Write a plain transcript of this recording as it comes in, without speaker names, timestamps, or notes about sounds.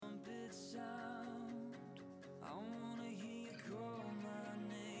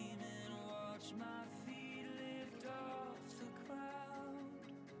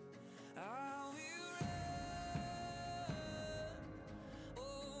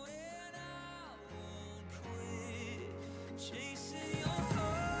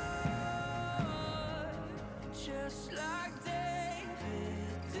just like David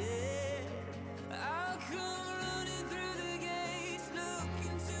did. I'll come running through the gates, look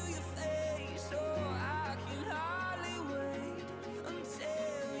into your face. Oh, I can hardly wait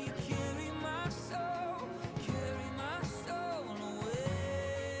until you carry my soul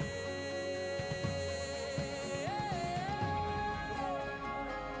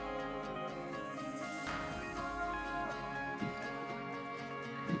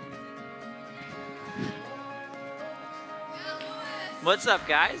What's up,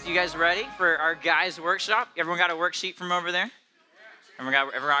 guys? You guys ready for our guys' workshop? Everyone got a worksheet from over there? Everyone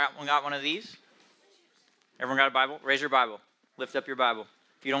got one of these? Everyone got a Bible? Raise your Bible. Lift up your Bible.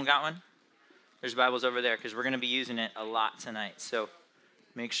 If you don't got one, there's Bibles over there because we're going to be using it a lot tonight. So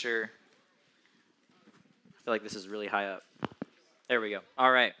make sure. I feel like this is really high up. There we go.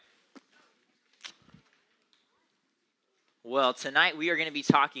 All right. Well, tonight we are going to be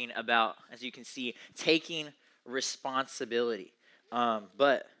talking about, as you can see, taking responsibility.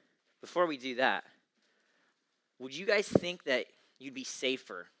 But before we do that, would you guys think that you'd be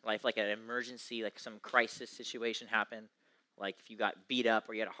safer, like an emergency, like some crisis situation happened, like if you got beat up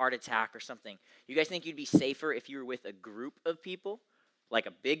or you had a heart attack or something? You guys think you'd be safer if you were with a group of people, like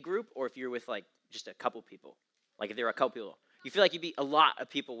a big group, or if you were with like just a couple people? Like if there were a couple people, you feel like a lot of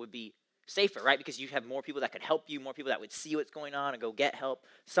people would be safer, right? Because you have more people that could help you, more people that would see what's going on and go get help.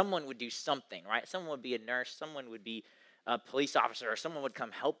 Someone would do something, right? Someone would be a nurse, someone would be a police officer, or someone would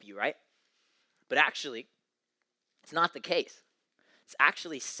come help you, right? But actually, it's not the case. It's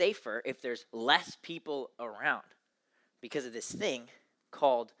actually safer if there's less people around because of this thing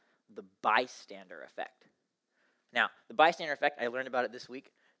called the bystander effect. Now, the bystander effect, I learned about it this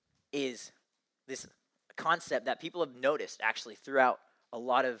week, is this concept that people have noticed actually throughout a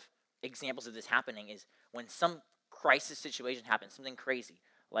lot of examples of this happening is when some crisis situation happens, something crazy,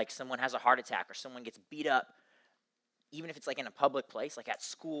 like someone has a heart attack or someone gets beat up, even if it's like in a public place, like at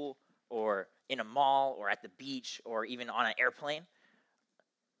school or in a mall or at the beach or even on an airplane,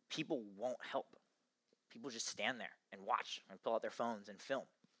 people won't help. People just stand there and watch and pull out their phones and film.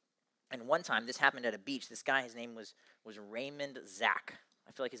 And one time, this happened at a beach. This guy, his name was Raymond Zach.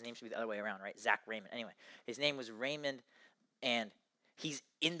 I feel like his name should be the other way around, right? Zach Raymond. Anyway, his name was Raymond, and he's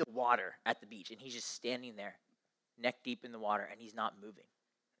in the water at the beach, and he's just standing there, neck deep in the water, and he's not moving.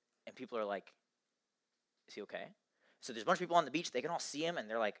 And people are like, is he okay? So there's a bunch of people on the beach. They can all see him, and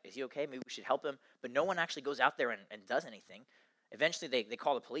they're like, is he okay? Maybe we should help him. But no one actually goes out there and does anything. Eventually, they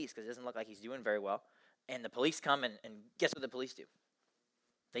call the police because it doesn't look like he's doing very well. And the police come, and guess what the police do?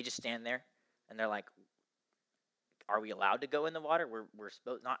 They just stand there, and they're like, are we allowed to go in the water? We're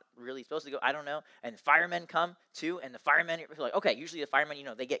not really supposed to go. I don't know. And firemen come, too, and the firemen are like, okay, usually the firemen,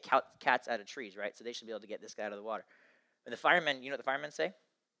 they get cats out of trees, right? So they should be able to get this guy out of the water. And the firemen, you know what the firemen say?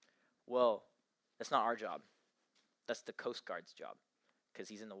 Well, that's not our job. That's the Coast Guard's job because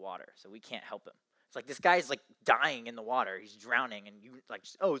he's in the water, so we can't help him. It's like this guy's like dying in the water. He's drowning, and you like,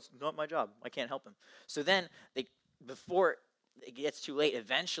 oh, it's not my job. I can't help him. So then before it gets too late,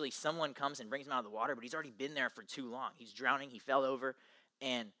 eventually someone comes and brings him out of the water, but he's already been there for too long. He's drowning. He fell over,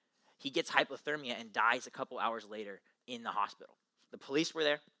 and he gets hypothermia and dies a couple hours later in the hospital. The police were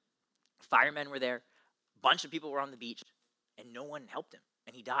there. Firemen were there. A bunch of people were on the beach, and no one helped him,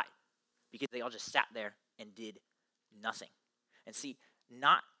 and he died because they all just sat there and did nothing. And see,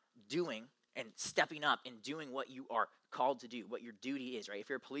 not doing and stepping up and doing what you are called to do, what your duty is, right? If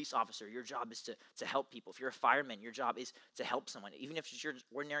you're a police officer, your job is to help people. If you're a fireman, your job is to help someone. Even if you're an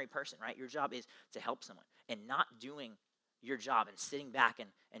ordinary person, right? Your job is to help someone. And not doing your job and sitting back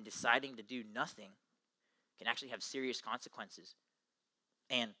and deciding to do nothing can actually have serious consequences.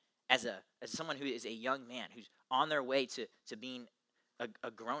 And as someone who is a young man who's on their way to being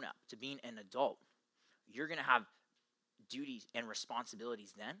a grown-up, to being an adult, you're going to have duties and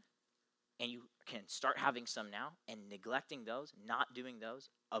responsibilities then, and you can start having some now, and neglecting those, not doing those,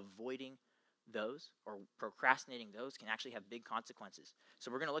 avoiding those, or procrastinating those can actually have big consequences. So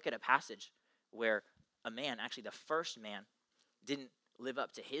we're going to look at a passage where a man, actually the first man, didn't live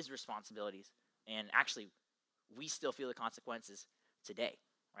up to his responsibilities, and actually we still feel the consequences today,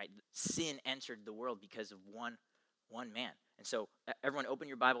 right? Sin entered the world because of one man. And so everyone open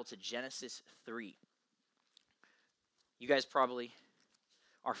your Bible to Genesis 3. You guys probably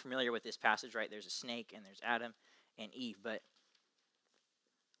are familiar with this passage, right? There's a snake and there's Adam and Eve. But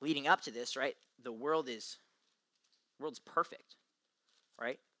leading up to this, right, the world's perfect,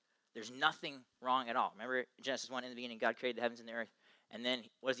 right? There's nothing wrong at all. Remember Genesis 1, in the beginning, God created the heavens and the earth. And then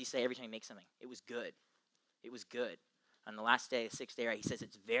what does he say every time he makes something? It was good. It was good. On the last day, the sixth day, right, he says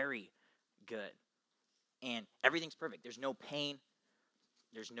it's very good. And everything's perfect. There's no pain.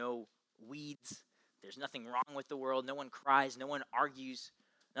 There's no weeds. There's nothing wrong with the world. No one cries. No one argues.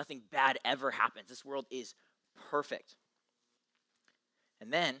 Nothing bad ever happens. This world is perfect.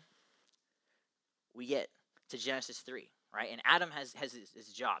 And then we get to Genesis 3, right? And Adam has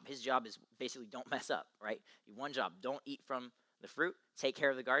his job. His job is basically don't mess up, right? One job, don't eat from the fruit. Take care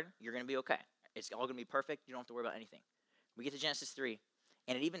of the garden. You're going to be okay. It's all going to be perfect. You don't have to worry about anything. We get to Genesis 3,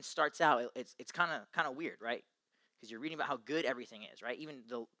 and it even starts out, it's kind of weird, right? Because you're reading about how good everything is, right? Even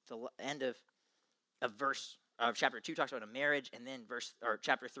the end of chapter 2 talks about a marriage, and then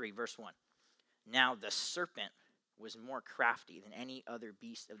chapter 3, verse 1. Now the serpent was more crafty than any other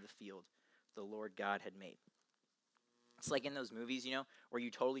beast of the field the Lord God had made. It's like in those movies, where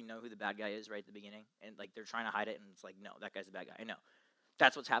you totally know who the bad guy is right at the beginning, and like they're trying to hide it, and it's like, no, that guy's the bad guy. I know.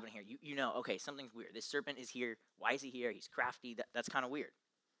 That's what's happening here. You know, okay, something's weird. This serpent is here. Why is he here? He's crafty. That's kind of weird.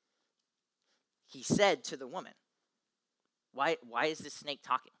 He said to the woman, why is this snake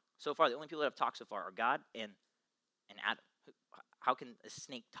talking? So far, the only people that have talked so far are God and Adam. How can a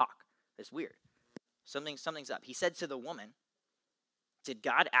snake talk? That's weird. Something's up. He said to the woman, did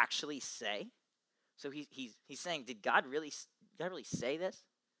God actually say? So he's saying, did God really say this?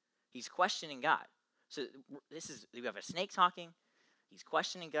 He's questioning God. So we have a snake talking. He's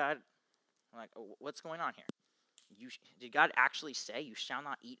questioning God. I'm like, oh, what's going on here? Did God actually say, you shall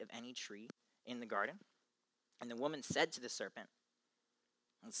not eat of any tree in the garden? And the woman said to the serpent,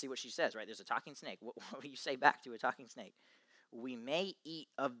 let's see what she says, right? There's a talking snake. What do you say back to a talking snake? We may eat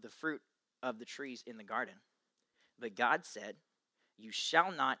of the fruit of the trees in the garden, but God said, you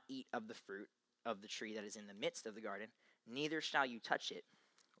shall not eat of the fruit of the tree that is in the midst of the garden, neither shall you touch it,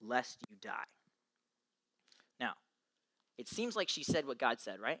 lest you die. Now, it seems like she said what God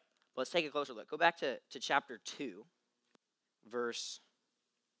said, right? But let's take a closer look. Go back to chapter 2, verse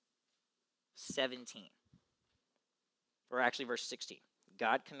 17. Or actually verse 16.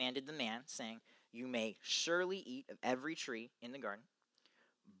 God commanded the man, saying, you may surely eat of every tree in the garden,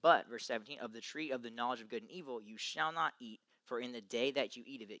 but, verse 17, of the tree of the knowledge of good and evil you shall not eat, for in the day that you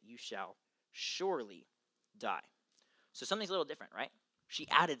eat of it you shall surely die. So something's a little different, right? She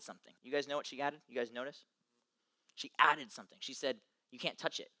added something. You guys know what she added? You guys notice? She added something. She said, you can't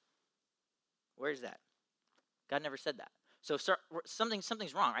touch it. Where's that? God never said that. So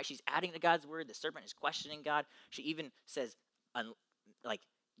something's wrong, right? She's adding to God's word. The serpent is questioning God. She even says,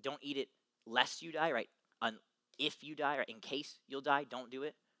 don't eat it lest you die, right? If you die, or in case you'll die, don't do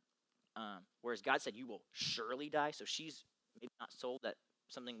it. Whereas God said, you will surely die. So she's maybe not sold that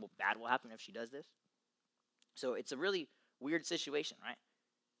something bad will happen if she does this. So it's a really weird situation, right?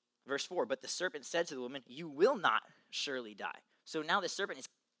 Verse 4, but the serpent said to the woman, you will not surely die. So now the serpent is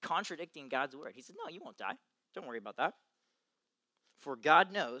contradicting God's word. He said, no, you won't die. Don't worry about that. For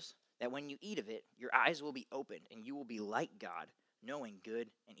God knows that when you eat of it, your eyes will be opened, and you will be like God, knowing good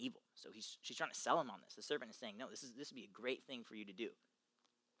and evil. So she's trying to sell him on this. The serpent is saying, no, this would be a great thing for you to do.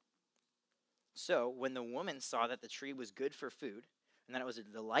 So when the woman saw that the tree was good for food, and that it was a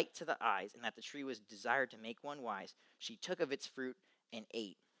delight to the eyes, and that the tree was desired to make one wise, she took of its fruit and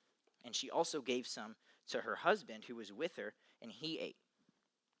ate. And she also gave some to her husband who was with her, and he ate.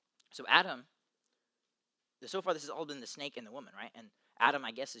 So Adam, so far this has all been the snake and the woman, right? And Adam,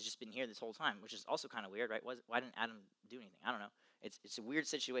 I guess, has just been here this whole time, which is also kind of weird, right? Why didn't Adam do anything? I don't know. It's a weird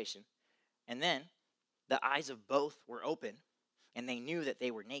situation. And then the eyes of both were open, and they knew that they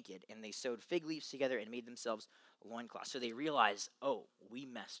were naked, and they sewed fig leaves together and made themselves loincloths. So they realized, oh, we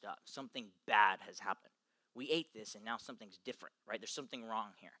messed up. Something bad has happened. We ate this, and now something's different, right? There's something wrong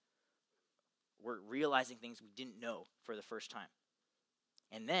here. We're realizing things we didn't know for the first time.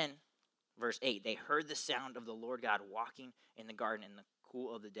 And then, verse 8, they heard the sound of the Lord God walking in the garden in the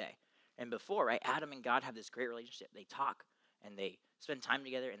cool of the day. And before, right, Adam and God have this great relationship. They talk, and they spend time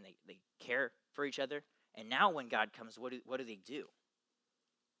together, and they care for each other. And now when God comes, what do they do?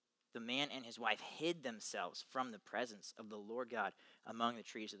 The man and his wife hid themselves from the presence of the Lord God among the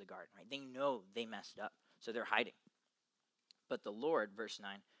trees of the garden, right? They know they messed up, so they're hiding. But the Lord, verse 9,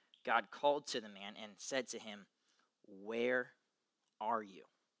 God called to the man and said to him, where are you?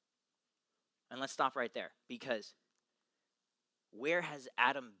 And let's stop right there, because where has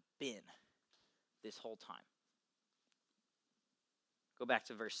Adam been this whole time? Go back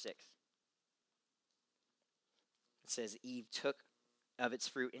to verse 6. It says, Eve took of its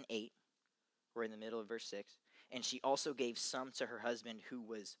fruit and ate. We're in the middle of verse 6. And she also gave some to her husband who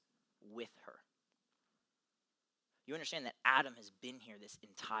was with her. You understand that Adam has been here this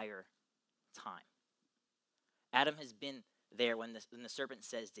entire time. Adam has been there when the serpent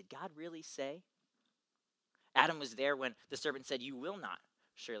says, did God really say? Adam was there when the serpent said, you will not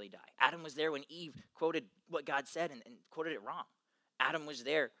surely die. Adam was there when Eve quoted what God said and quoted it wrong. Adam was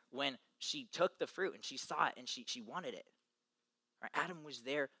there when she took the fruit and she saw it and she wanted it. Right? Adam was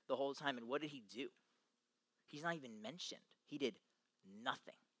there the whole time, and what did he do? He's not even mentioned. He did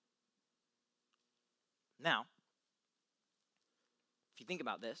nothing. Now, if you think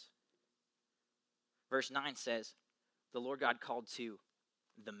about this, verse 9 says, the Lord God called to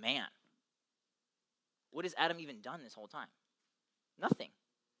the man. What has Adam even done this whole time? Nothing.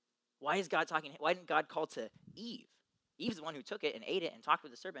 Why is God talking? Why didn't God call to Eve? Eve's the one who took it and ate it and talked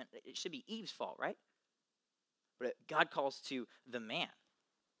with the serpent. It should be Eve's fault, right? But God calls to the man.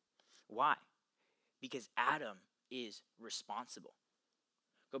 Why? Because Adam is responsible.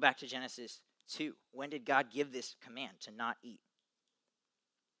 Go back to Genesis 2. When did God give this command to not eat?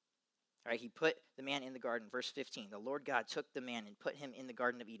 All right, he put the man in the garden. Verse 15, the Lord God took the man and put him in the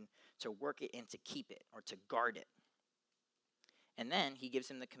Garden of Eden to work it and to keep it, or to guard it. And then he gives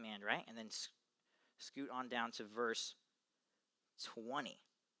him the command, right? And then scoot on down to verse 20.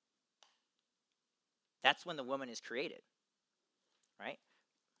 That's when the woman is created, right?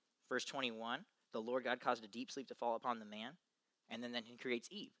 Verse 21, the Lord God caused a deep sleep to fall upon the man, and then he creates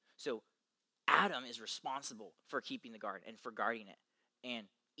Eve. So Adam is responsible for keeping the garden and for guarding it, and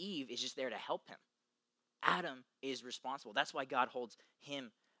Eve is just there to help him. Adam is responsible. That's why God holds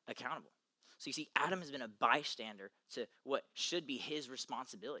him accountable. So you see, Adam has been a bystander to what should be his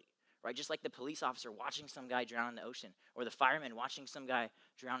responsibility, right? Just like the police officer watching some guy drown in the ocean, or the fireman watching some guy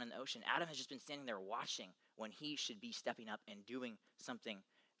drown in the ocean. Adam has just been standing there watching when he should be stepping up and doing something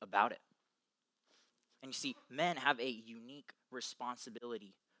about it. And you see, men have a unique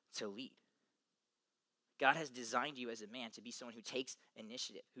responsibility to lead. God has designed you as a man to be someone who takes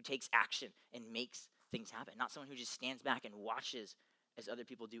initiative, who takes action and makes things happen, not someone who just stands back and watches as other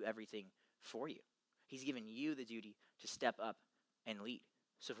people do everything for you. He's given you the duty to step up and lead.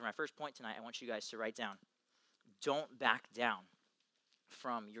 So for my first point tonight, I want you guys to write down, don't back down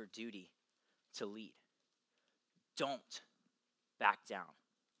from your duty to lead. Don't back down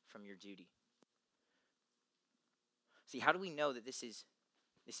from your duty. See, how do we know that this is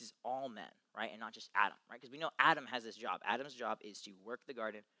all men, right, and not just Adam, right? Because we know Adam has this job. Adam's job is to work the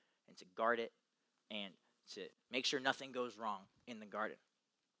garden and to guard it and to make sure nothing goes wrong in the garden.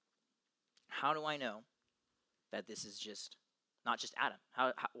 How do I know that this is just not just Adam?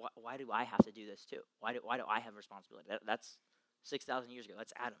 Why do I have to do this too? Why do I have responsibility? That's 6,000 years ago.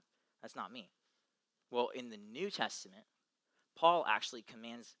 That's Adam. That's not me. Well, in the New Testament, Paul actually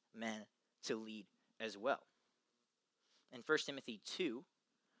commands men to lead as well. In 1 Timothy 2,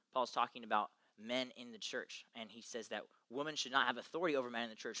 Paul's talking about men in the church, and he says that women should not have authority over men in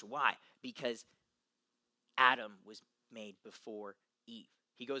the church. Why? Because Adam was made before Eve.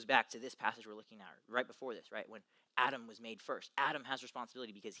 He goes back to this passage we're looking at right before this, right? When Adam was made first. Adam has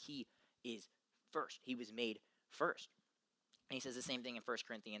responsibility because he is first. He was made first. And he says the same thing in 1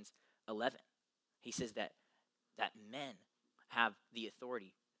 Corinthians 11. He says that men have the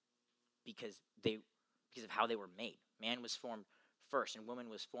authority because of how they were made. Man was formed first, and woman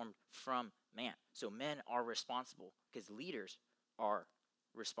was formed from man. So men are responsible because leaders are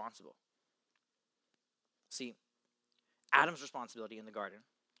responsible. See, Adam's responsibility in the garden,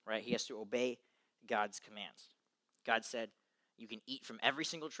 right? He has to obey God's commands. God said, you can eat from every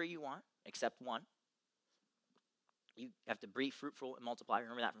single tree you want, except one. You have to be fruitful and multiply.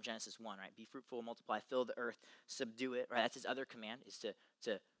 Remember that from Genesis 1, right? Be fruitful and multiply, fill the earth, subdue it, right? That's his other command, is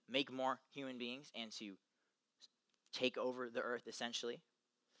to make more human beings and to take over the earth, essentially.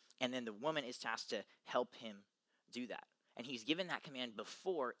 And then the woman is tasked to help him do that. And he's given that command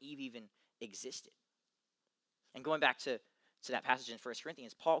before Eve even existed. And going back to that passage in 1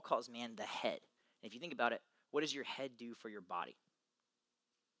 Corinthians, Paul calls man the head. And if you think about it, what does your head do for your body?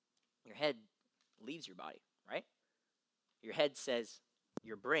 Your head leaves your body, right? Your head says,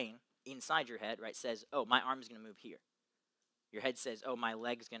 your brain inside your head, right, says, oh, my arm is going to move here. Your head says, oh, my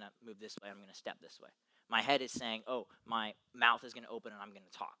leg's going to move this way, I'm going to step this way. My head is saying, oh, my mouth is going to open and I'm going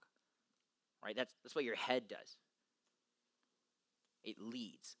to talk. Right? That's what your head does. It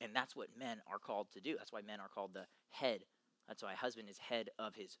leads. And that's what men are called to do. That's why men are called the head. That's why a husband is head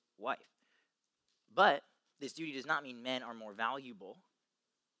of his wife. But this duty does not mean men are more valuable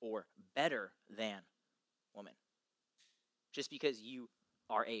or better than women. Just because you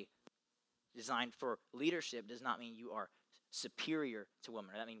are designed for leadership does not mean you are superior to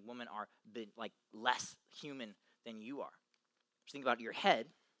women. That means women are less human than you are. Just think about it, your head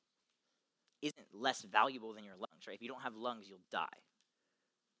isn't less valuable than your lungs, right? If you don't have lungs, you'll die.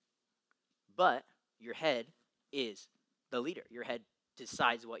 But your head is the leader. Your head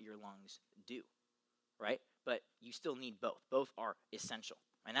decides what your lungs do, right? But you still need both. Both are essential.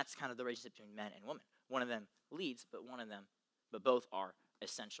 And that's kind of the relationship between men and women. One of them leads, but one of them but both are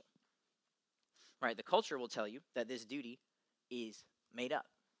essential. Right? The culture will tell you that this duty is made up,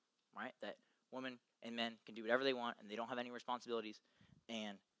 right? That women and men can do whatever they want and they don't have any responsibilities,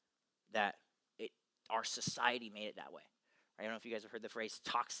 and that our society made it that way. I don't know if you guys have heard the phrase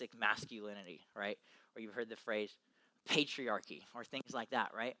toxic masculinity, right? Or you've heard the phrase patriarchy or things like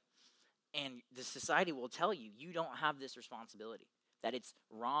that, right? And the society will tell you, you don't have this responsibility, that it's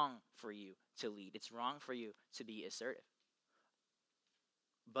wrong for you to lead. It's wrong for you to be assertive.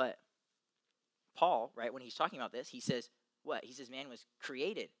 But Paul, right, when he's talking about this, he says, what? He says man was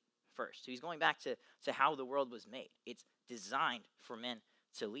created first. So he's going back to how the world was made. It's designed for men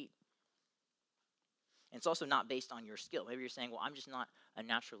to lead. And it's also not based on your skill. Maybe you're saying, well, I'm just not a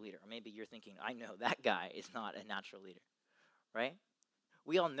natural leader. Or maybe you're thinking, I know that guy is not a natural leader, right?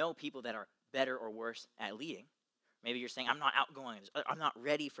 We all know people that are better or worse at leading. Maybe you're saying, I'm not outgoing. I'm not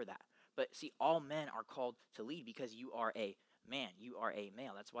ready for that. But see, all men are called to lead because you are a man. You are a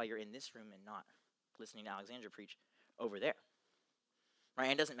male. That's why you're in this room and not listening to Alexandra preach over there. Right?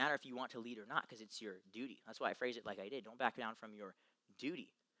 And it doesn't matter if you want to lead or not because it's your duty. That's why I phrase it like I did. Don't back down from your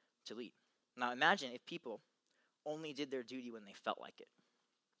duty to lead. Now imagine if people only did their duty when they felt like it.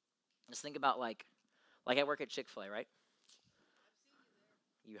 Just think about like I work at Chick-fil-A, right?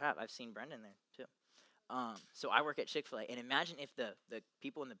 You have. I've seen Brendan there too. So I work at Chick-fil-A, and imagine if the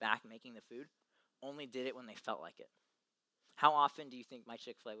people in the back making the food only did it when they felt like it. How often do you think my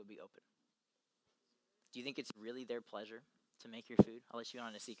Chick-fil-A would be open? Do you think it's really their pleasure to make your food? I'll let you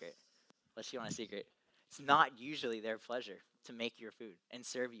on a secret. It's not usually their pleasure to make your food and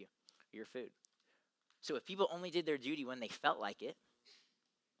serve you your food. So if people only did their duty when they felt like it,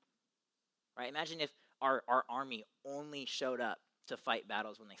 right? Imagine if our army only showed up to fight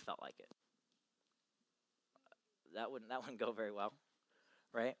battles when they felt like it. That wouldn't go very well,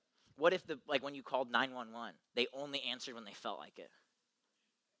 right? What if when you called 911, they only answered when they felt like it?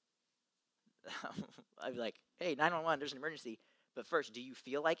 I'd be like, hey, 911, there's an emergency. But first, do you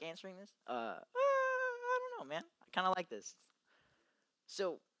feel like answering this? I don't know, man. I kind of like this.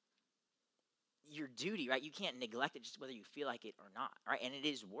 So your duty, right? You can't neglect it just whether you feel like it or not, right? And it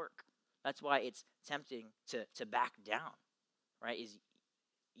is work. That's why it's tempting to back down, right? Is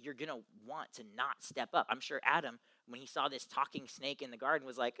you're going to want to not step up. I'm sure Adam, when he saw this talking snake in the garden,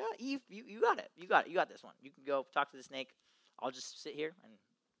 was like, Eve, you got it. You got this one. You can go talk to the snake. I'll just sit here and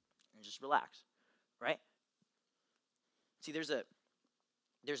just relax, right? See, there's a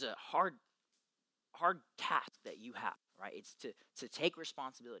hard task that you have, right? It's to take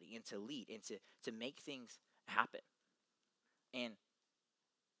responsibility and to lead and to make things happen. And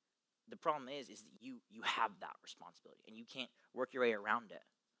the problem is that you have that responsibility, and you can't work your way around it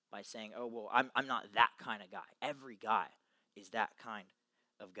by saying, oh, well, I'm not that kind of guy. Every guy is that kind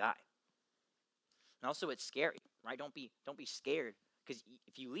of guy. And also it's scary, right? Don't be scared, because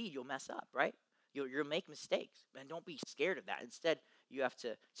if you lead, you'll mess up, right? You'll make mistakes, and don't be scared of that. Instead, you have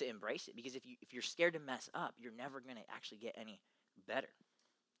to embrace it, because if you're scared to mess up, you're never going to actually get any better.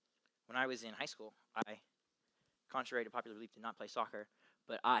 When I was in high school, I, contrary to popular belief, did not play soccer,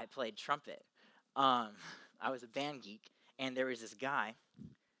 but I played trumpet. I was a band geek, and there was this guy.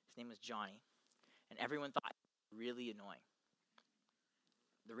 His name was Johnny, and everyone thought he was really annoying.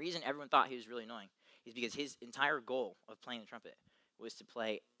 The reason everyone thought he was really annoying is because his entire goal of playing the trumpet was to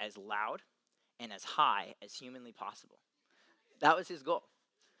play as loud and as high as humanly possible. That was his goal.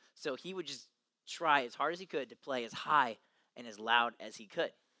 So he would just try as hard as he could to play as high and as loud as he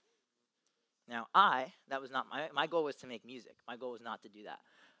could. Now that was not my goal was to make music. My goal was not to do that.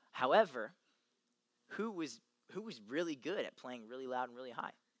 However, who was really good at playing really loud and really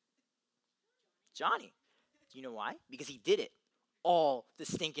high? Johnny. Do you know why? Because he did it all the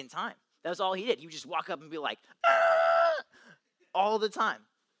stinking time. That was all he did. He would just walk up and be like, ah! All the time.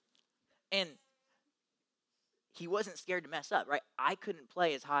 And he wasn't scared to mess up, right? I couldn't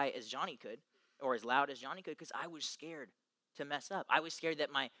play as high as Johnny could or as loud as Johnny could because I was scared to mess up. I was scared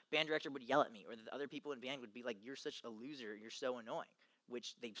that my band director would yell at me, or that the other people in band would be like, you're such a loser, you're so annoying,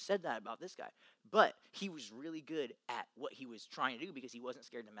 which they've said that about this guy. But he was really good at what he was trying to do because he wasn't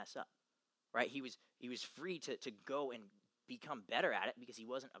scared to mess up, right? He was free to go and become better at it because he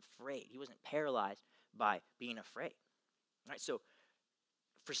wasn't afraid. He wasn't paralyzed by being afraid, right? So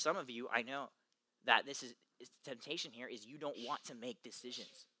for some of you, I know that this is temptation here is you don't want to make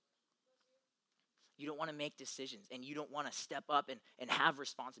decisions. You don't want to make decisions, and you don't want to step up and have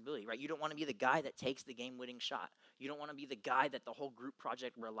responsibility, right? You don't want to be the guy that takes the game-winning shot. You don't want to be the guy that the whole group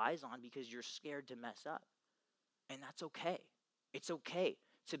project relies on because you're scared to mess up. And that's okay. It's okay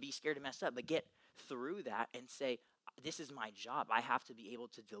to be scared to mess up, but get through that and say, this is my job. I have to be able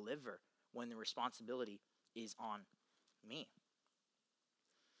to deliver when the responsibility is on me.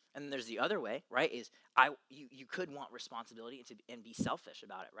 And then there's the other way, right, is you could want responsibility and be selfish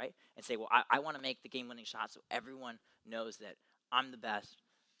about it, right? And say, well, I want to make the game-winning shot so everyone knows that I'm the best.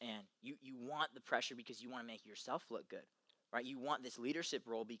 And you want the pressure because you want to make yourself look good, right? You want this leadership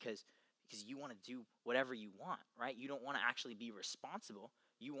role because you want to do whatever you want, right? You don't want to actually be responsible.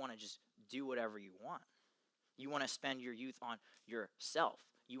 You want to just do whatever you want. You want to spend your youth on yourself.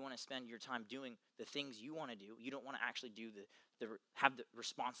 You want to spend your time doing the things you want to do. You don't want to actually have the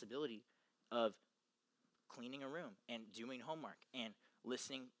responsibility of cleaning a room and doing homework and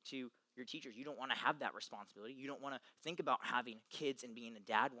listening to your teachers. You don't want to have that responsibility. You don't want to think about having kids and being a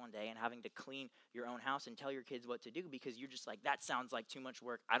dad one day and having to clean your own house and tell your kids what to do because you're just like, that sounds like too much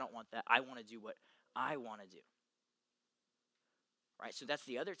work. I don't want that. I want to do what I want to do. Right? So that's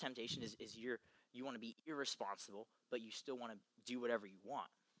the other temptation is you want to be irresponsible, but you still want to do whatever you want.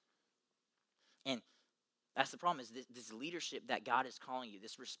 And that's the problem is this leadership that God is calling you,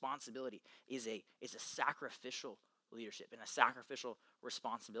 this responsibility is a sacrificial leadership and a sacrificial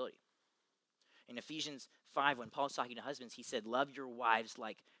responsibility. In Ephesians 5, when Paul's talking to husbands, he said, love your wives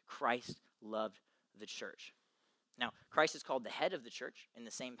like Christ loved the church. Now, Christ is called the head of the church in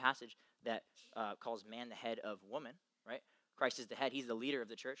the same passage that calls man the head of woman, right? Christ is the head. He's the leader of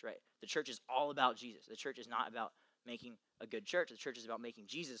the church, right? The church is all about Jesus. The church is not about making a good church. The church is about making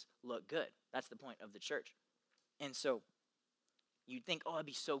Jesus look good. That's the point of the church. And so you'd think, oh, it'd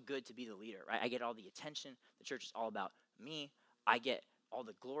be so good to be the leader, right? I get all the attention. The church is all about me. I get all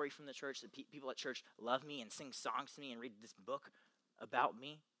the glory from the church. The people at church love me and sing songs to me and read this book about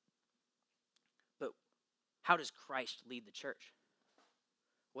me. But how does Christ lead the church?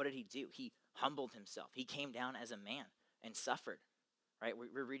 What did he do? He humbled himself. He came down as a man and suffered, right?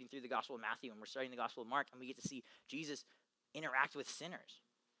 We're reading through the Gospel of Matthew and we're studying the Gospel of Mark, and we get to see Jesus interact with sinners,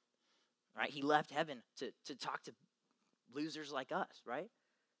 right? He left heaven to talk to losers like us, right?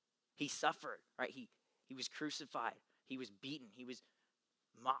 He suffered, right? He was crucified. He was beaten. He was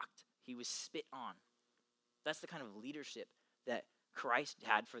mocked. He was spit on. That's the kind of leadership that Christ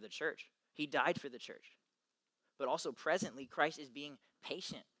had for the church. He died for the church. But also presently, Christ is being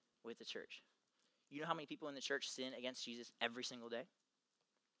patient with the church. You know how many people in the church sin against Jesus every single day?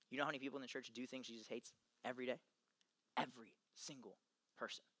 You know how many people in the church do things Jesus hates every day? Every single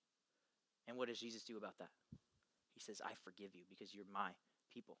person. And what does Jesus do about that? He says, I forgive you because you're my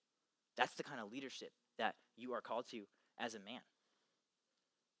people. That's the kind of leadership that you are called to as a man.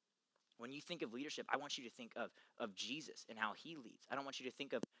 When you think of leadership, I want you to think of Jesus and how he leads. I don't want you to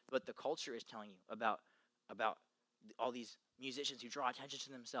think of what the culture is telling you about all these musicians who draw attention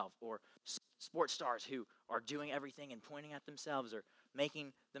to themselves, or sports stars who are doing everything and pointing at themselves or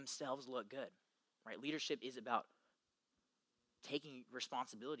making themselves look good. Right? Leadership is about taking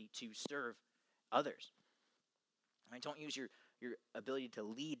responsibility to serve others. Right? Don't use your ability to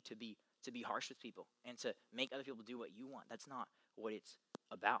lead to be harsh with people and to make other people do what you want. That's not what it's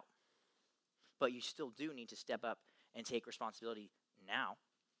about. But you still do need to step up and take responsibility now,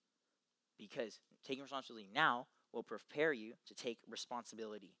 because taking responsibility now will prepare you to take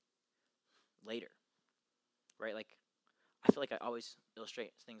responsibility later, right? Like, I feel like I always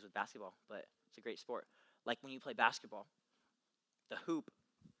illustrate things with basketball, but it's a great sport. Like when you play basketball, the hoop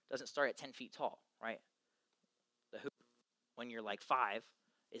doesn't start at 10 feet tall, right? The hoop, when you're like 5,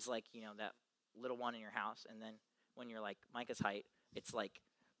 is like, that little one in your house, and then when you're like Micah's height, it's like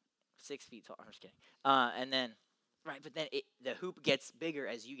 6 feet tall. I'm just kidding. And then, right, but then the hoop gets bigger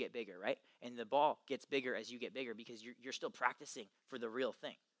as you get bigger, right? And the ball gets bigger as you get bigger because you're still practicing for the real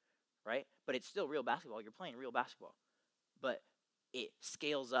thing, right? But it's still real basketball. You're playing real basketball. But it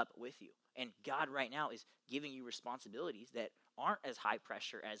scales up with you. And God right now is giving you responsibilities that aren't as high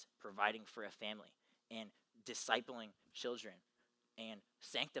pressure as providing for a family and discipling children and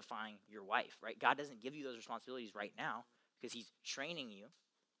sanctifying your wife, right? God doesn't give you those responsibilities right now because he's training you,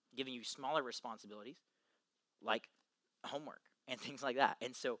 giving you smaller responsibilities like homework and things like that.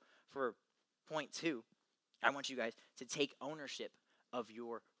 And so for point 2, I want you guys to take ownership of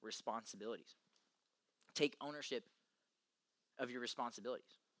your responsibilities. Take ownership of your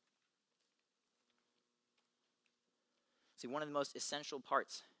responsibilities. See, one of the most essential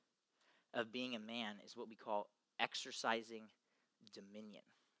parts of being a man is what we call exercising dominion.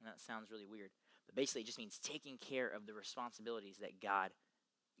 And that sounds really weird, but basically it just means taking care of the responsibilities that God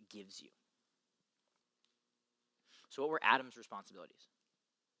gives you. So what were Adam's responsibilities?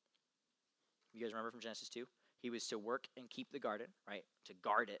 You guys remember from Genesis 2? He was to work and keep the garden, right? To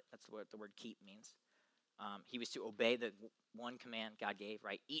guard it. That's what the word keep means. He was to obey the one command God gave,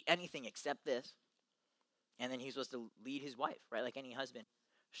 right? Eat anything except this. And then he's supposed to lead his wife, right? Like any husband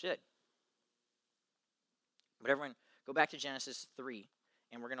should. But everyone, go back to Genesis 3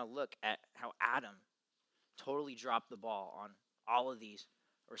 And we're going to look at how Adam totally dropped the ball on all of these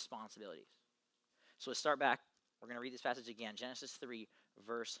responsibilities. So let's start back. We're going to read this passage again. Genesis 3,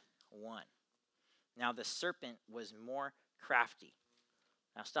 verse 1. Now the serpent was more crafty.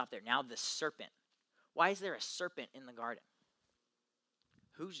 Now stop there. Now the serpent. Why is there a serpent in the garden?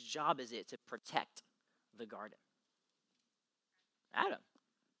 Whose job is it to protect the garden? Adam.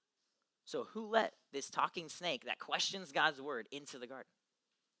 So who let this talking snake that questions God's word into the garden?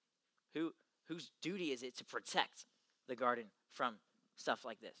 Whose duty is it to protect the garden from stuff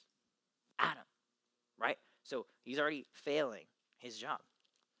like this? Adam, right? So he's already failing his job.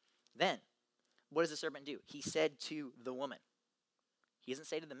 Then, what does the serpent do? He said to the woman. He doesn't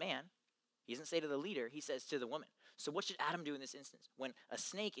say to the man. He doesn't say to the leader. He says to the woman. So what should Adam do in this instance? When a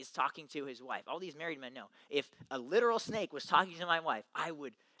snake is talking to his wife, all these married men know, if a literal snake was talking to my wife, I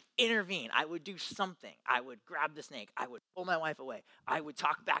would intervene. I would do something. I would grab the snake. I would pull my wife away. I would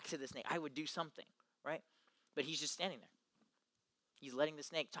talk back to the snake. I would do something, right? But he's just standing there. He's letting the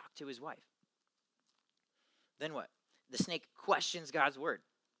snake talk to his wife. Then what? The snake questions God's word.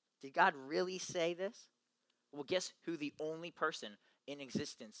 Did God really say this? Well, guess who the only person in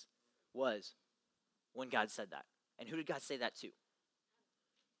existence was when God said that? And who did God say that to?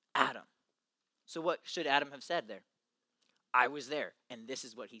 Adam. So what should Adam have said there? I was there, and this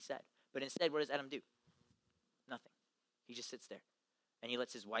is what he said. But instead, what does Adam do? Nothing. He just sits there, and he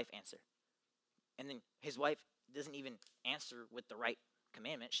lets his wife answer. And then his wife doesn't even answer with the right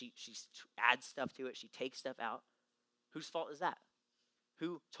commandment. She adds stuff to it. She takes stuff out. Whose fault is that?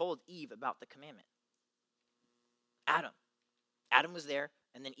 Who told Eve about the commandment? Adam. Adam was there,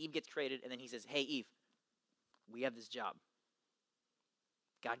 and then Eve gets created, and then he says, hey, Eve, we have this job.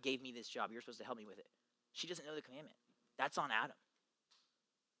 God gave me this job. You're supposed to help me with it. She doesn't know the commandment. That's on Adam.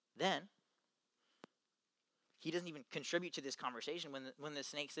 Then, he doesn't even contribute to this conversation. When the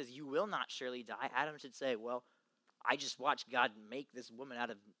snake says, you will not surely die, Adam should say, well, I just watched God make this woman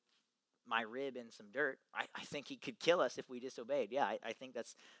out of my rib and some dirt. I think he could kill us if we disobeyed. Yeah, I think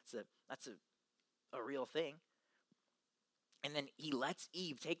that's a real thing. And then he lets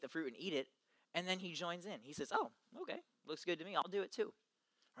Eve take the fruit and eat it, and then he joins in. He says, oh, okay, looks good to me. I'll do it too.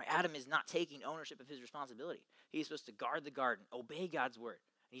 Right? Adam is not taking ownership of his responsibility. He's supposed to guard the garden, obey God's word.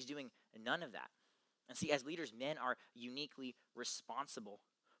 And he's doing none of that. And see, as leaders, men are uniquely responsible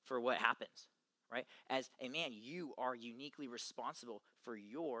for what happens. Right? As a man, you are uniquely responsible for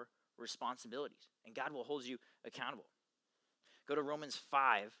your responsibilities. And God will hold you accountable. Go to Romans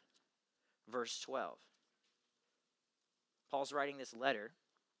 5, verse 12. Paul's writing this letter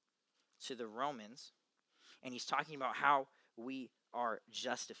to the Romans, and he's talking about how we are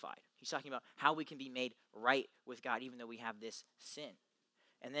justified. He's talking about how we can be made right with God even though we have this sin.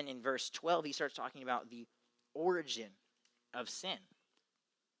 And then in verse 12, he starts talking about the origin of sin.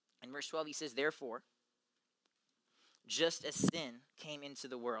 In verse 12, he says, therefore, just as sin came into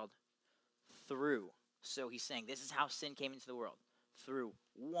the world through, so he's saying this is how sin came into the world, through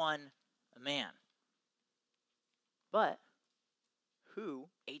one man. But who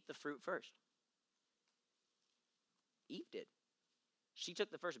ate the fruit first? Eve did. She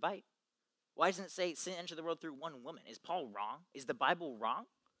took the first bite. Why doesn't it say sin entered the world through one woman? Is Paul wrong? Is the Bible wrong?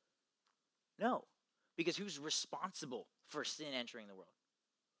 No. Because who's responsible for sin entering the world?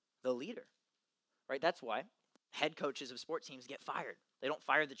 The leader. Right? That's why head coaches of sports teams get fired. They don't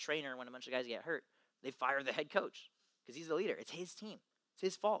fire the trainer when a bunch of guys get hurt. They fire the head coach because he's the leader. It's his team. It's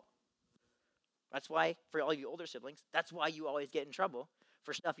his fault. That's why, for all you older siblings, that's why you always get in trouble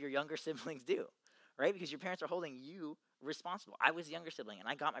for stuff your younger siblings do, right? Because your parents are holding you responsible. I was the younger sibling, and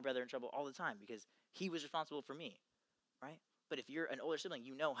I got my brother in trouble all the time because he was responsible for me, right? But if you're an older sibling,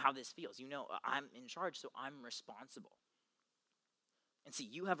 you know how this feels. You know, I'm in charge, so I'm responsible. And see,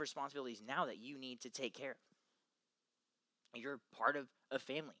 you have responsibilities now that you need to take care of. You're part of a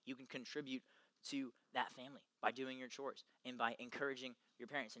family. You can contribute to that family by doing your chores and by encouraging your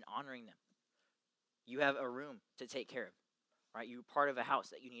parents and honoring them. You have a room to take care of, right? You're part of a house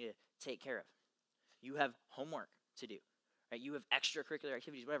that you need to take care of. You have homework to do, right? You have extracurricular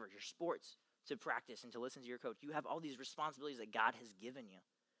activities, whatever, your sports to practice and to listen to your coach. You have all these responsibilities that God has given you.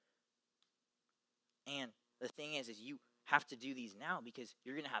 And the thing is you have to do these now because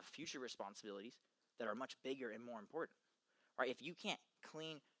you're going to have future responsibilities that are much bigger and more important, right? If you can't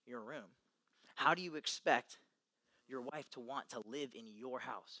clean your room, how do you expect your wife to want to live in your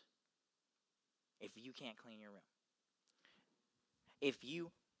house if you can't clean your room? If you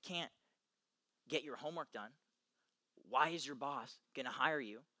can't get your homework done, why is your boss going to hire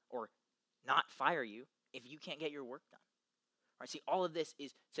you or not fire you if you can't get your work done? Right? See, all of this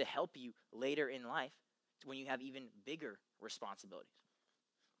is to help you later in life when you have even bigger responsibilities.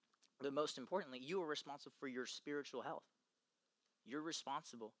 But most importantly, you are responsible for your spiritual health. You're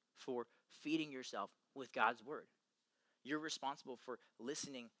responsible for feeding yourself with God's word. You're responsible for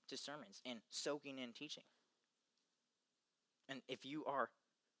listening to sermons and soaking in teaching. And if you are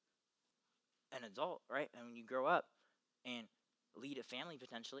an adult, right, and when you grow up and lead a family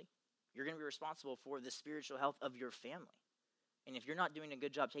potentially, you're going to be responsible for the spiritual health of your family. And if you're not doing a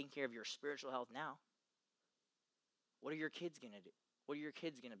good job taking care of your spiritual health now, what are your kids going to do? What are your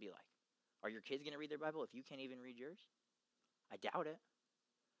kids going to be like? Are your kids going to read their Bible if you can't even read yours? I doubt it.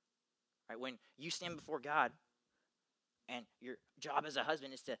 Right? When you stand before God and your job as a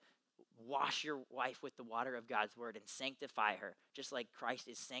husband is to wash your wife with the water of God's word and sanctify her, just like Christ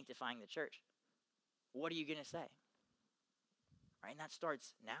is sanctifying the church, what are you going to say? Right? And that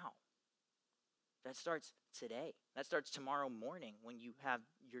starts now. That starts today. That starts tomorrow morning when you have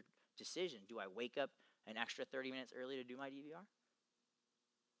your decision. Do I wake up an extra 30 minutes early to do my DVR?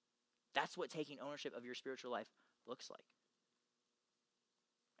 That's what taking ownership of your spiritual life looks like.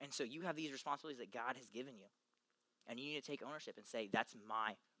 And so you have these responsibilities that God has given you. And you need to take ownership and say, that's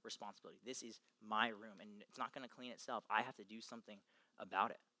my responsibility. This is my room. And it's not going to clean itself. I have to do something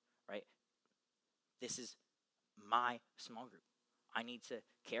about it, right? This is my small group. I need to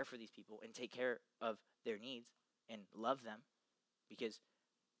care for these people and take care of their needs and love them because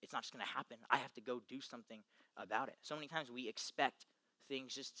it's not just going to happen. I have to go do something about it. So many times we expect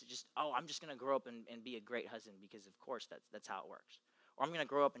things I'm just going to grow up and be a great husband because, of course, that's how it works. Or I'm going to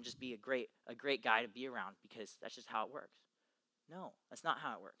grow up and just be a great guy to be around because that's just how it works. No, that's not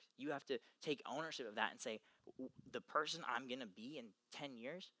how it works. You have to take ownership of that and say, the person I'm going to be in 10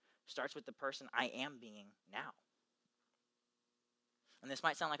 years starts with the person I am being now. And this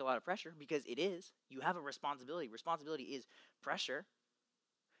might sound like a lot of pressure because it is. You have a responsibility. Responsibility is pressure.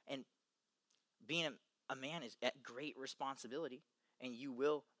 And being a man is at great responsibility. And you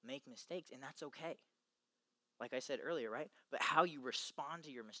will make mistakes, and that's okay. Like I said earlier, right? But how you respond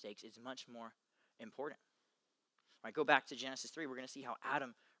to your mistakes is much more important. All right, go back to Genesis 3. We're going to see how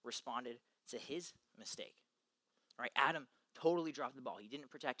Adam responded to his mistake. All right, Adam totally dropped the ball. He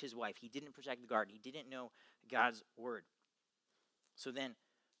didn't protect his wife. He didn't protect the garden. He didn't know God's word. So then,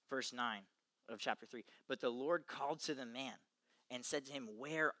 verse 9 of chapter 3, but the Lord called to the man and said to him,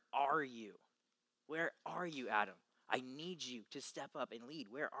 where are you? Where are you, Adam? I need you to step up and lead.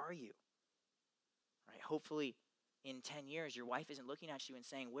 Where are you? Right? Hopefully, in 10 years, your wife isn't looking at you and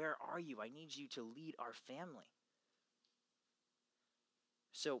saying, where are you? I need you to lead our family.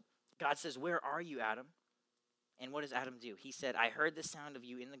 So God says, where are you, Adam? And what does Adam do? He said, I heard the sound of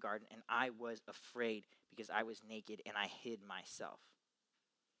you in the garden, and I was afraid because I was naked, and I hid myself.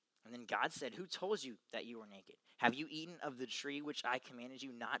 And then God said, who told you that you were naked? Have you eaten of the tree which I commanded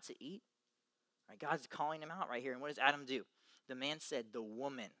you not to eat? Right, God's calling him out right here. And what does Adam do? The man said, the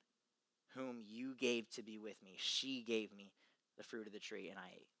woman whom you gave to be with me, she gave me the fruit of the tree, and I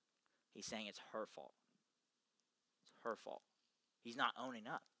ate. He's saying it's her fault. It's her fault. He's not owning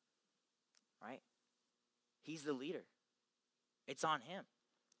up, right? He's the leader. It's on him.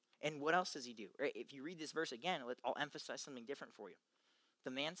 And what else does he do? Right? If you read this verse again, I'll emphasize something different for you.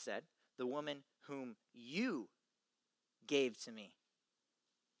 The man said, the woman whom you gave to me,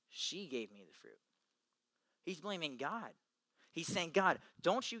 she gave me the fruit. He's blaming God. He's saying, God,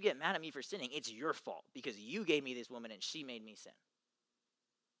 don't you get mad at me for sinning. It's your fault because you gave me this woman and she made me sin.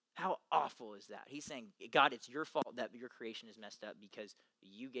 How awful is that? He's saying, God, it's your fault that your creation is messed up because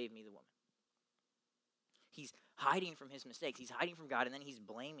you gave me the woman. He's hiding from his mistakes. He's hiding from God, and then he's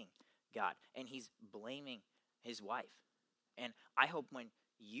blaming God, and he's blaming his wife. And I hope when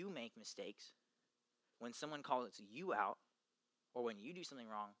you make mistakes, when someone calls you out, or when you do something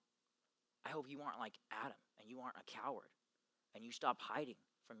wrong, I hope you aren't like Adam, and you aren't a coward, and you stop hiding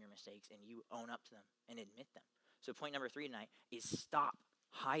from your mistakes, and you own up to them and admit them. So point number 3 tonight is stop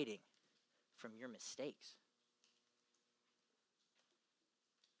hiding from your mistakes.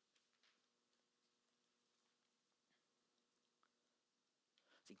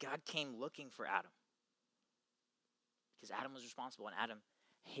 See, God came looking for Adam because Adam was responsible, and Adam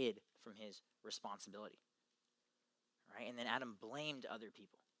hid from his responsibility. Right? And then Adam blamed other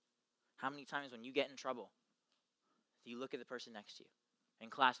people. How many times when you get in trouble, do you look at the person next to you? In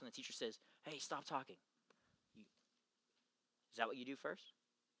class, when the teacher says, hey, stop talking. Is that what you do first?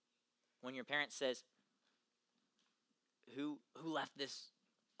 When your parent says, who left this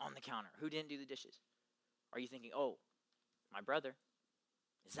on the counter? Who didn't do the dishes? Are you thinking, oh, my brother?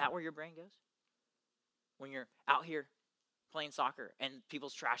 Is that where your brain goes? When you're out here playing soccer and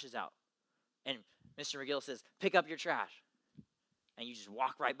people's trash is out, and Mr. McGill says, pick up your trash, and you just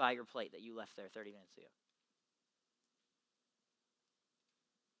walk right by your plate that you left there 30 minutes ago.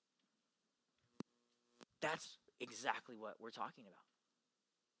 That's exactly what we're talking about.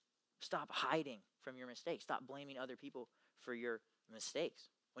 Stop hiding from your mistakes. Stop blaming other people for your mistakes.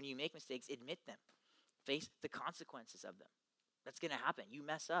 When you make mistakes, admit them. Face the consequences of them. That's going to happen. You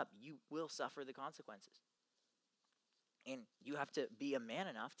mess up, you will suffer the consequences. And you have to be a man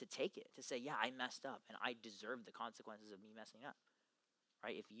enough to take it, to say, yeah, I messed up and I deserve the consequences of me messing up.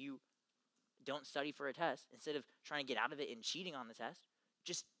 Right? If you don't study for a test, instead of trying to get out of it and cheating on the test,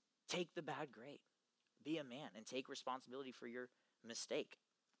 just take the bad grade. Be a man and take responsibility for your mistake.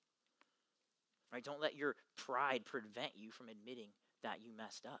 Right? Don't let your pride prevent you from admitting that you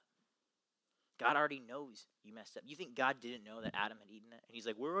messed up. God already knows you messed up. You think God didn't know that Adam had eaten it? And he's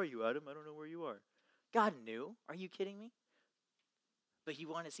like, where are you, Adam? I don't know where you are. God knew. Are you kidding me? But he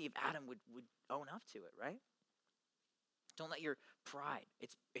wanted to see if Adam would own up to it, right? Don't let your pride,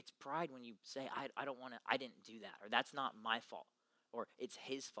 it's pride when you say, I didn't do that, or that's not my fault, or it's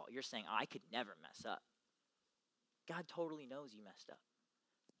his fault. You're saying, I could never mess up. God totally knows you messed up.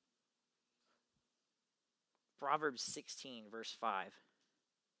 Proverbs 16, verse 5.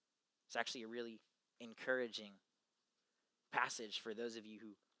 It's actually a really encouraging passage for those of you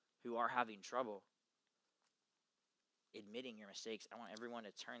who are having trouble admitting your mistakes. I want everyone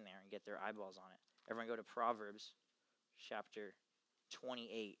to turn there and get their eyeballs on it. Everyone go to Proverbs chapter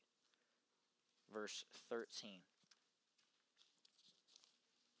 28, verse 13.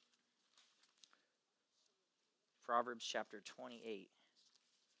 Proverbs chapter 28,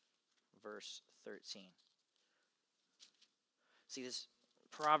 verse 13. See, this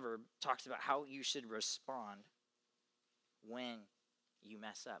proverb talks about how you should respond when you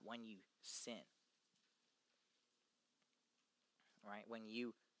mess up, when you sin. Right? When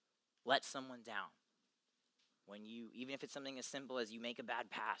you let someone down. When you, even if it's something as simple as you make a bad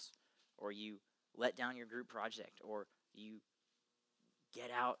pass, or you let down your group project, or you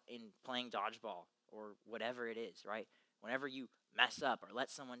get out in playing dodgeball, or whatever it is, right? Whenever you mess up or let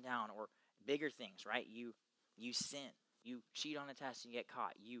someone down, or bigger things, right? You sin. You cheat on a test and get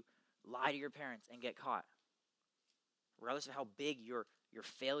caught. You lie to your parents and get caught. Regardless of how big your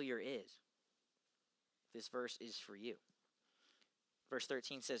failure is, this verse is for you. Verse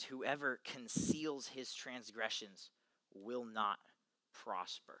 13 says, whoever conceals his transgressions will not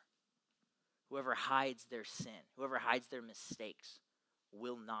prosper. Whoever hides their sin, whoever hides their mistakes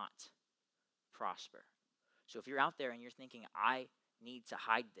will not prosper. So if you're out there and you're thinking, I need to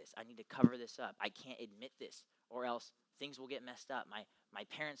hide this, I need to cover this up, I can't admit this, or else things will get messed up. My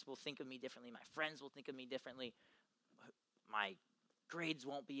parents will think of me differently. My friends will think of me differently. My grades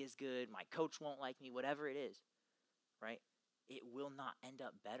won't be as good. My coach won't like me, whatever it is, right? It will not end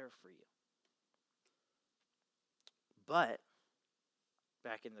up better for you. But,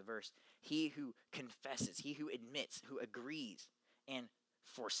 back in the verse, he who confesses, he who admits, who agrees, and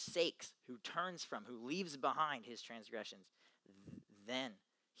forsakes, who turns from, who leaves behind his transgressions, then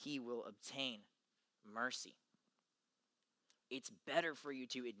he will obtain mercy. It's better for you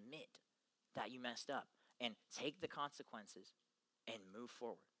to admit that you messed up and take the consequences and move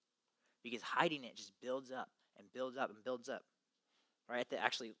forward. Because hiding it just builds up and builds up and builds up. Right?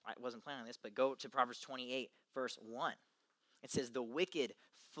 Actually, I wasn't planning on this, but go to Proverbs 28, verse 1. It says, the wicked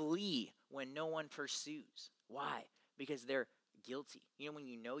flee when no one pursues. Why? Because they're guilty. You know when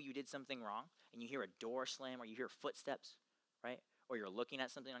you know you did something wrong and you hear a door slam or you hear footsteps, right? Or you're looking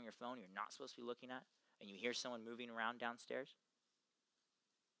at something on your phone you're not supposed to be looking at, and you hear someone moving around downstairs?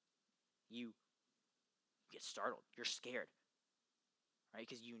 You get startled. You're scared, right?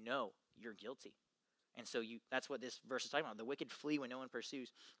 Because you know you're guilty. And so that's what this verse is talking about. The wicked flee when no one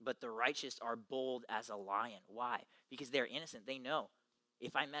pursues, but the righteous are bold as a lion. Why? Because they're innocent. They know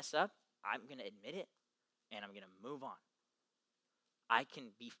if I mess up, I'm going to admit it, and I'm going to move on. I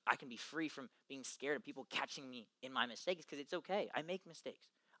can be free from being scared of people catching me in my mistakes because it's okay. I make mistakes.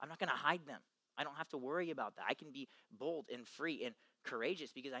 I'm not going to hide them. I don't have to worry about that. I can be bold and free and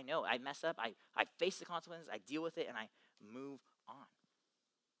courageous because I know I mess up. I face the consequences. I deal with it, and I move on.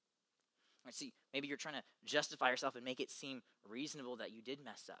 See, maybe you're trying to justify yourself and make it seem reasonable that you did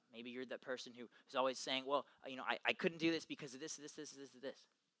mess up. Maybe you're that person who is always saying, well, I couldn't do this because of this.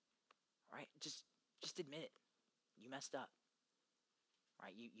 All right? Just admit it. You messed up.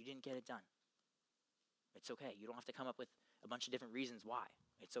 Right? You didn't get it done. It's okay. You don't have to come up with a bunch of different reasons why.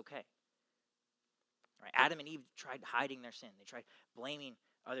 It's okay. Right? Adam and Eve tried hiding their sin. They tried blaming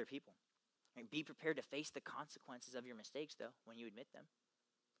other people. Right? Be prepared to face the consequences of your mistakes, though, when you admit them.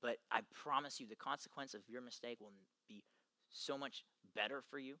 But I promise you the consequence of your mistake will be so much better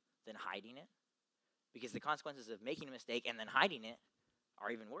for you than hiding it. Because the consequences of making a mistake and then hiding it are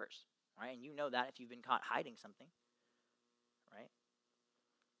even worse. Right? And you know that if you've been caught hiding something. Right?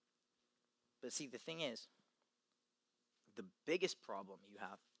 But see, the thing is, the biggest problem you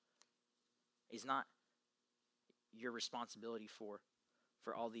have is not your responsibility for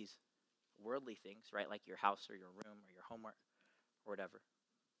all these worldly things, right? Like your house or your room or your homework or whatever.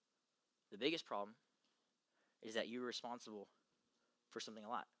 The biggest problem is that you're responsible for something a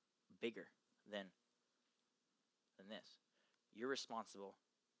lot bigger than this. You're responsible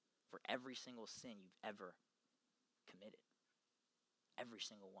for every single sin you've ever committed. Every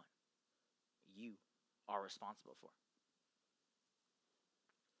single one. You are responsible for.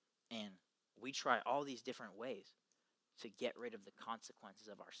 And we try all these different ways to get rid of the consequences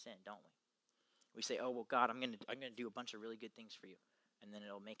of our sin, don't we? We say, "Oh, well, God, I'm gonna do a bunch of really good things for you, and then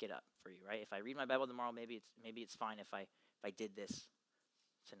it'll make it up for you, right? If I read my Bible tomorrow, maybe it's fine if I did this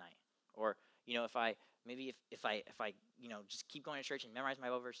tonight, or if I just keep going to church and memorize my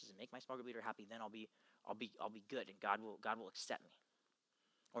Bible verses and make my small group leader happy, then I'll be good, and God will accept me.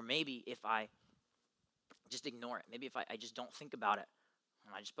 Or maybe if I just ignore it, maybe if I just don't think about it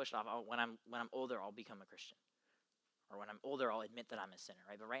and I just push it off, when I'm older, I'll become a Christian, or when I'm older, I'll admit that I'm a sinner,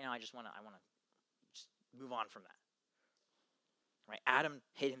 right? But right now, I want to just move on from that, right? Adam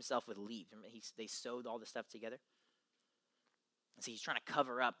hid himself with leaves. They sewed all the stuff together. And so he's trying to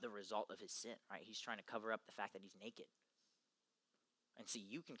cover up the result of his sin, right? He's trying to cover up the fact that he's naked. And see,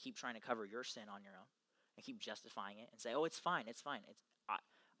 you can keep trying to cover your sin on your own and keep justifying it and say, "Oh, it's fine.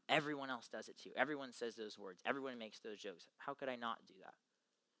 Everyone else does it too. Everyone says those words. Everyone makes those jokes. How could I not do that?"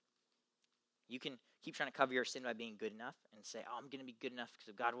 You can keep trying to cover your sin by being good enough and say, "Oh, I'm going to be good enough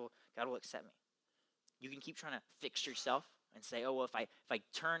because God will accept me." You can keep trying to fix yourself and say, "Oh, well, if I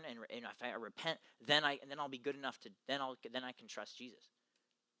turn and if I repent, then I'll be good enough then I can trust Jesus."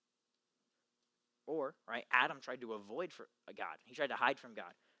 Or, right, Adam tried to avoid God. He tried to hide from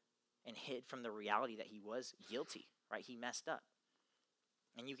God and hid from the reality that he was guilty, right? He messed up.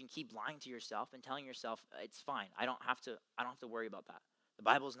 And you can keep lying to yourself and telling yourself, "It's fine. I don't have to worry about that. The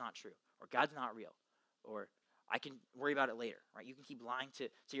Bible's not true, or God's not real, or I can worry about it later," right? You can keep lying to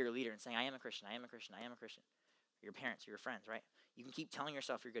your leader and saying, "I am a Christian, I am a Christian, I am a Christian." Your parents or your friends, right? You can keep telling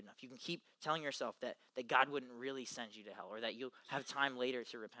yourself you're good enough. You can keep telling yourself that God wouldn't really send you to hell, or that you'll have time later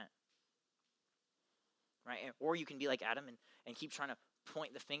to repent, right? Or you can be like Adam and keep trying to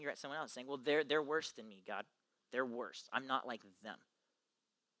point the finger at someone else, saying, "Well, they're worse than me, God. They're worse. I'm not like them."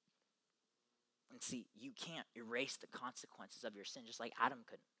 And see, you can't erase the consequences of your sin, just like Adam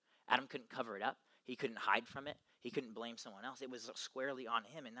couldn't. Adam couldn't cover it up. He couldn't hide from it. He couldn't blame someone else. It was squarely on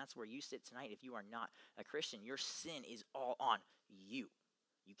him, and that's where you sit tonight. If you are not a Christian, your sin is all on you.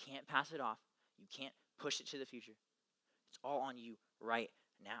 You can't pass it off. You can't push it to the future. It's all on you right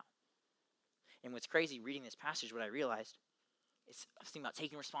now. And what's crazy, reading this passage, what I realized is I was thinking about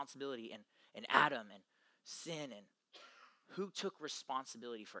taking responsibility and Adam and sin, and who took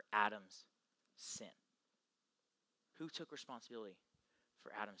responsibility for Adam's sin? Who took responsibility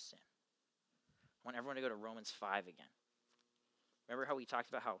for Adam's sin? I want everyone to go to Romans 5 again. Remember how we talked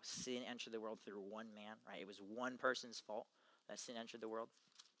about how sin entered the world through one man, right? It was one person's fault that sin entered the world.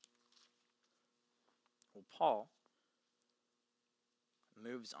 Well, Paul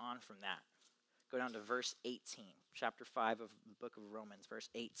moves on from that. Go down to verse 18, chapter 5 of the book of Romans, verse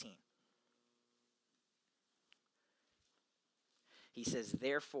 18. He says,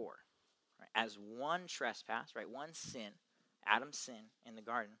 "Therefore, right, as one trespass, right, one sin, Adam's sin in the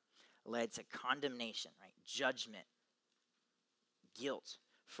garden, led to condemnation, right, judgment, guilt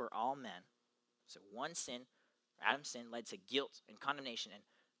for all men." So one sin, Adam's sin, led to guilt and condemnation and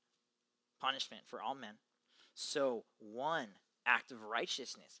punishment for all men. So one act of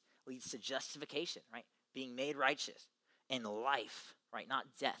righteousness leads to justification, right, being made righteous, and life, right,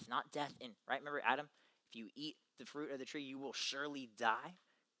 not death in, right, remember Adam, if you eat the fruit of the tree, you will surely die.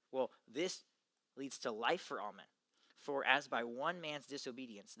 Well, this leads to life for all men. For as by one man's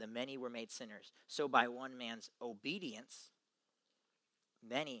disobedience the many were made sinners, so by one man's obedience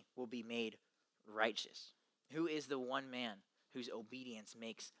many will be made righteous. Who is the one man whose obedience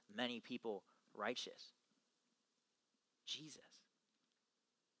makes many people righteous? Jesus.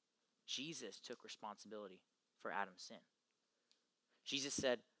 Jesus took responsibility for Adam's sin. Jesus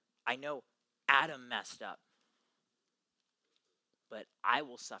said, "I know Adam messed up, but I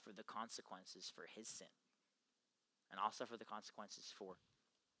will suffer the consequences for his sin. And I'll suffer the consequences for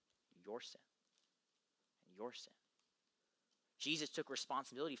your sin and your sin." Jesus took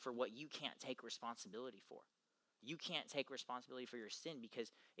responsibility for what you can't take responsibility for. You can't take responsibility for your sin,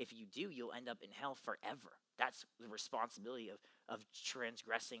 because if you do, you'll end up in hell forever. That's the responsibility of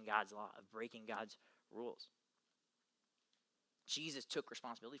transgressing God's law, of breaking God's rules. Jesus took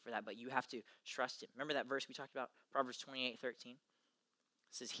responsibility for that, but you have to trust him. Remember that verse we talked about, Proverbs 28:13?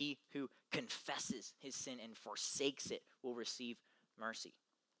 It says, he who confesses his sin and forsakes it will receive mercy.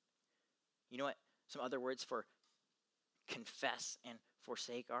 You know what some other words for confess and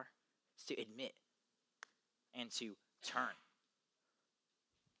forsake are? It's to admit and to turn.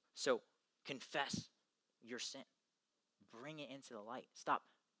 So confess your sin. Bring it into the light. Stop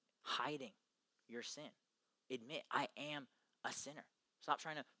hiding your sin. Admit, I am a sinner. Stop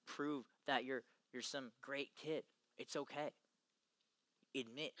trying to prove that you're some great kid. It's okay.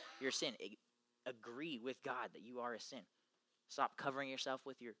 Admit your sin. Agree with God that you are a sin. Stop covering yourself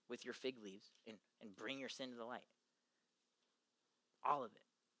with your fig leaves and bring your sin to the light. All of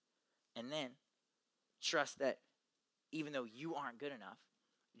it. And then trust that even though you aren't good enough,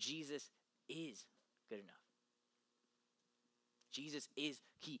 Jesus is good enough.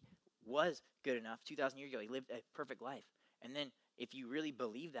 He was good enough 2,000 years ago. He lived a perfect life. And then if you really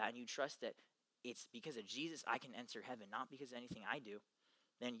believe that and you trust that it's because of Jesus I can enter heaven, not because of anything I do,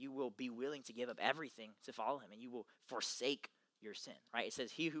 then you will be willing to give up everything to follow him, and you will forsake your sin, right? It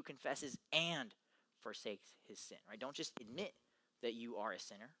says, he who confesses and forsakes his sin, right? Don't just admit that you are a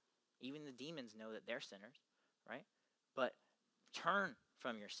sinner. Even the demons know that they're sinners, right? But turn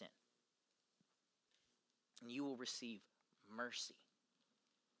from your sin, and you will receive mercy.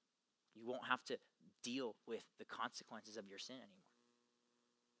 You won't have to deal with the consequences of your sin anymore.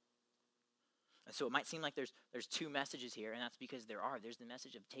 And so it might seem like there's two messages here, and that's because there's the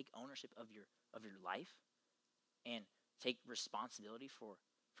message of take ownership of your life and take responsibility for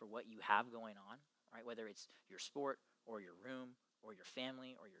what you have going on, right? Whether it's your sport or your room or your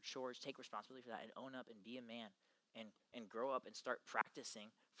family or your chores, take responsibility for that and own up and be a man and grow up and start practicing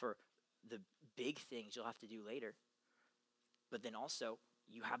for the big things you'll have to do later. But then also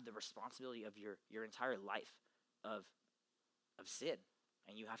you have the responsibility of your entire life of sin.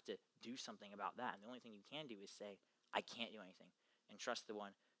 And you have to do something about that. And the only thing you can do is say, I can't do anything. And trust the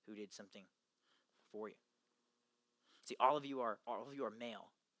one who did something for you. See, all of you are male,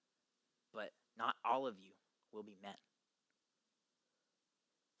 but not all of you will be men.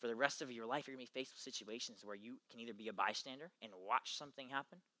 For the rest of your life, you're going to be faced with situations where you can either be a bystander and watch something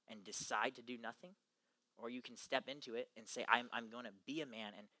happen and decide to do nothing, or you can step into it and say, I'm going to be a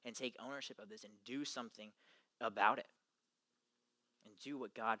man and take ownership of this and do something about it. And do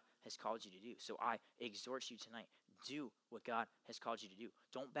what God has called you to do. So I exhort you tonight, do what God has called you to do.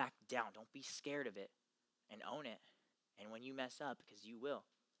 Don't back down. Don't be scared of it, and own it. And when you mess up, because you will,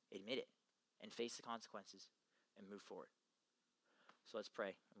 admit it and face the consequences and move forward. So let's pray,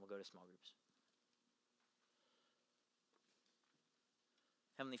 and we'll go to small groups.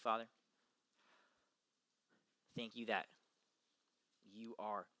 Heavenly Father, thank you that you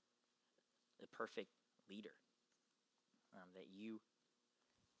are the perfect leader, that you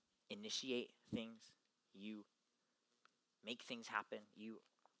initiate things, you make things happen, you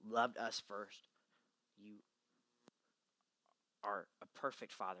loved us first, you are a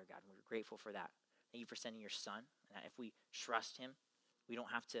perfect Father, God, and we're grateful for that. Thank you for sending your Son, and that if we trust him, we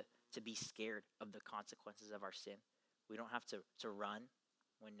don't have to be scared of the consequences of our sin. We don't have to run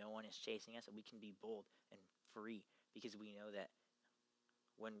when no one is chasing us, and we can be bold and free because we know that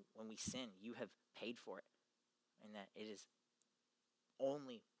when we sin, you have paid for it, and that it is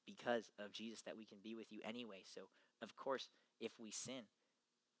only because of Jesus that we can be with you anyway. So, of course, if we sin,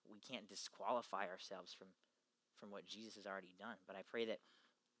 we can't disqualify ourselves from what Jesus has already done. But I pray that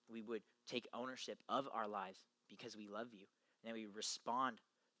we would take ownership of our lives because we love you, and that we respond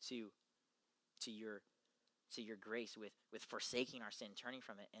to your grace with forsaking our sin, turning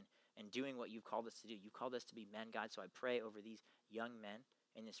from it, and doing what you've called us to do. You called us to be men, God, so I pray over these young men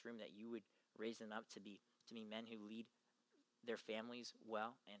in this room that you would raise them up to be men who lead their families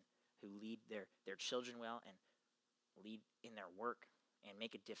well, and who lead their children well, and lead in their work and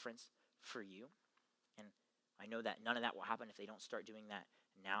make a difference for you. And I know that none of that will happen if they don't start doing that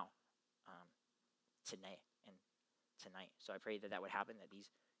now, today and tonight. So I pray that would happen, that these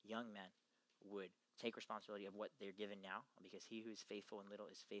young men would take responsibility of what they're given now, because he who is faithful in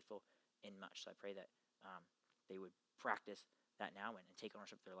little is faithful in much. So I pray that they would practice that now and take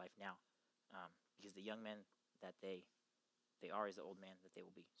ownership of their life now, because the young men that they are is the old man that they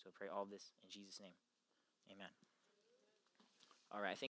will be. So I pray all of this in Jesus' name. Amen. All right, I think